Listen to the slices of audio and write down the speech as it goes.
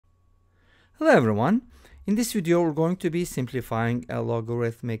Hello everyone. In this video we're going to be simplifying a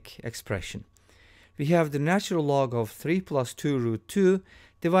logarithmic expression. We have the natural log of 3 plus 2 root 2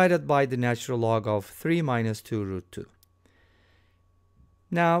 divided by the natural log of 3 minus 2 root 2.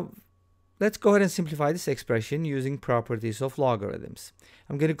 Now let's go ahead and simplify this expression using properties of logarithms.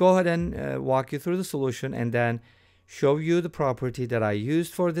 I'm going to go ahead and walk you through the solution and then show you the property that I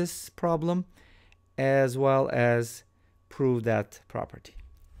used for this problem as well as prove that property.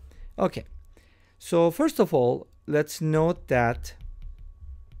 Okay. So first of all, let's note that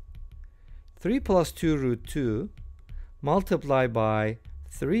 3 plus 2 root 2 multiplied by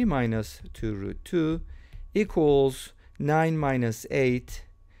 3 minus 2 root 2 equals 9 minus 8,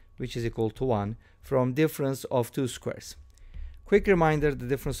 which is equal to 1, from difference of two squares. Quick reminder, the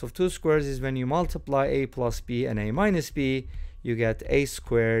difference of two squares is when you multiply a plus b and a minus b, you get a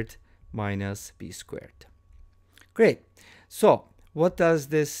squared minus b squared. Great. So what does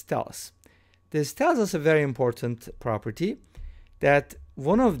this tell us? This tells us a very important property, that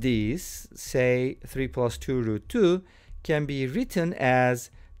one of these, say 3 plus 2 root 2, can be written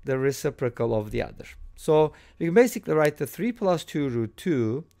as the reciprocal of the other. So we can basically write the 3 plus 2 root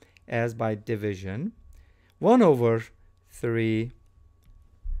 2 as, by division, 1 over 3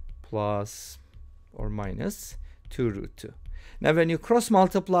 plus or minus 2 root 2. Now when you cross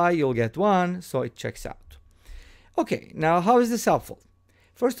multiply, you'll get 1, so it checks out. Okay, now how is this helpful?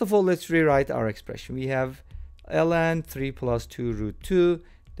 First of all, let's rewrite our expression. We have ln 3 plus 2 root 2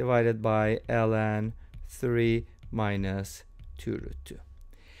 divided by ln 3 minus 2 root 2.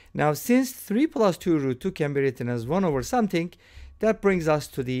 Now, since 3 plus 2 root 2 can be written as 1 over something, that brings us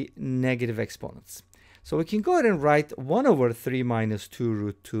to the negative exponents. So we can go ahead and write 1 over 3 minus 2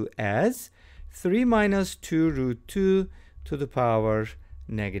 root 2 as 3 minus 2 root 2 to the power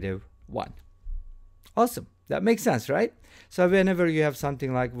negative 1. Awesome. That makes sense, right? So whenever you have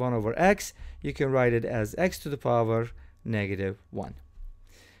something like 1 over x, you can write it as x to the power negative 1.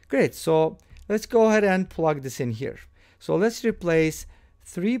 Great. So let's go ahead and plug this in here. So let's replace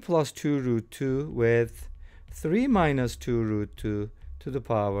 3 plus 2 root 2 with 3 minus 2 root 2 to the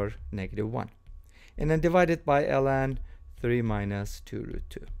power negative 1. And then divide it by ln 3 minus 2 root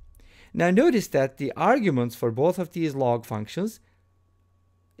 2. Now notice that the arguments for both of these log functions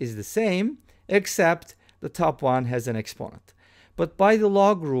is the same, except the top one has an exponent. But by the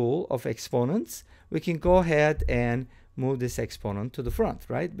log rule of exponents, we can go ahead and move this exponent to the front,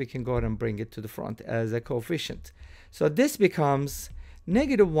 right? We can go ahead and bring it to the front as a coefficient. So this becomes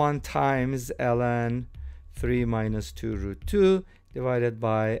negative 1 times ln 3 minus 2 root 2 divided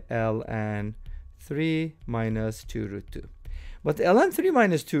by ln 3 minus 2 root 2. But ln 3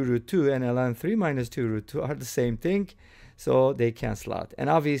 minus 2 root 2 and ln 3 minus 2 root 2 are the same thing, so they cancel out. And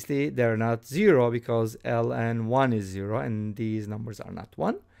obviously they're not 0 because ln 1 is 0 and these numbers are not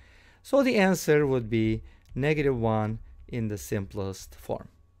 1. So the answer would be negative 1 in the simplest form.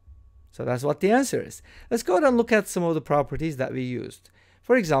 So that's what the answer is. Let's go ahead and look at some of the properties that we used.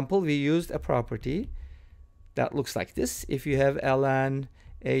 For example, we used a property that looks like this. If you have ln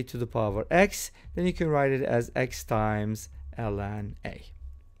a to the power x, then you can write it as x times ln a.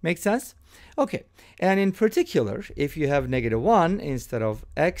 Make sense? Okay, and in particular, if you have negative 1 instead of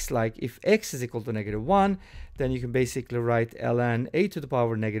x, like if x is equal to negative 1, then you can basically write ln a to the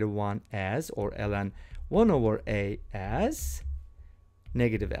power negative 1 as, or ln 1 over a as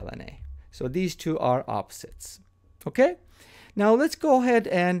negative ln a. So these two are opposites. Okay, now let's go ahead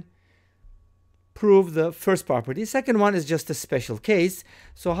and prove the first property. Second one is just a special case.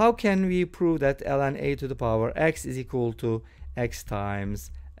 So how can we prove that ln a to the power x is equal to x times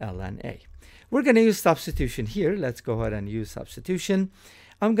ln a? We're going to use substitution here. Let's go ahead and use substitution.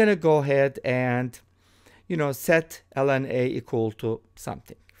 I'm going to go ahead and, set ln a equal to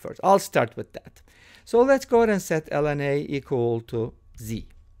something first. I'll start with that. So let's go ahead and set ln a equal to z.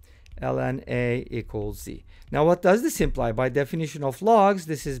 ln a equals z. Now what does this imply? By definition of logs,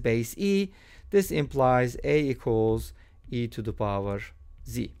 this is base e. This implies a equals e to the power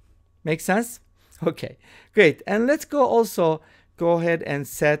z. Make sense? Okay, great. And let's go ahead and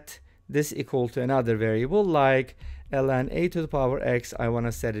set this equal to another variable, like ln a to the power x. I want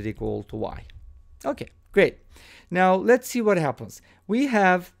to set it equal to y. Okay, great. Now let's see what happens. We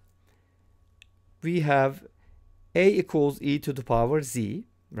have a equals e to the power z,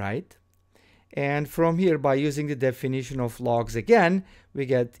 right? And from here, by using the definition of logs again, we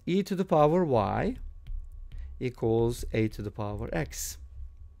get e to the power y equals a to the power x.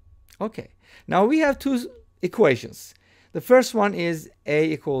 Okay, now we have two equations. The first one is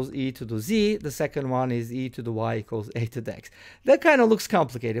a equals e to the z. The second one is e to the y equals a to the x. That kind of looks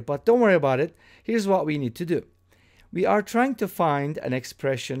complicated, but don't worry about it. Here's what we need to do. We are trying to find an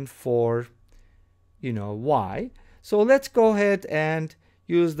expression for y. So let's go ahead and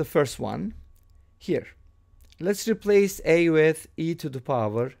use the first one here. Let's replace a with e to the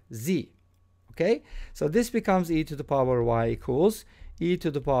power z. Okay, so this becomes e to the power y equals e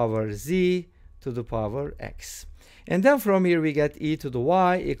to the power z to the power x. And then from here we get e to the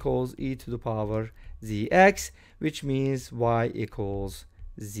y equals e to the power zx, which means y equals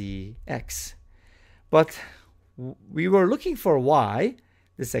zx. But we were looking for y,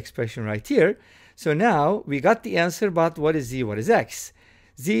 this expression right here. So now we got the answer, but what is z, what is x?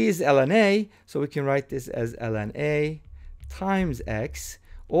 Z is ln a, so we can write this as ln a times x,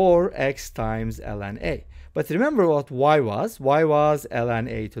 or x times ln a. But remember what y was. Y was ln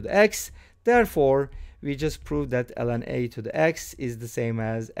a to the x. Therefore, we just proved that ln a to the x is the same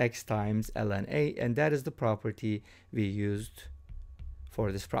as x times ln a, and that is the property we used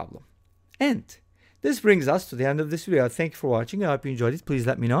for this problem. And this brings us to the end of this video. Thank you for watching. I hope you enjoyed it. Please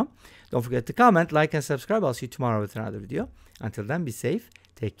let me know. Don't forget to comment, like, and subscribe. I'll see you tomorrow with another video. Until then, be safe,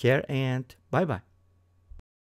 take care, and bye-bye.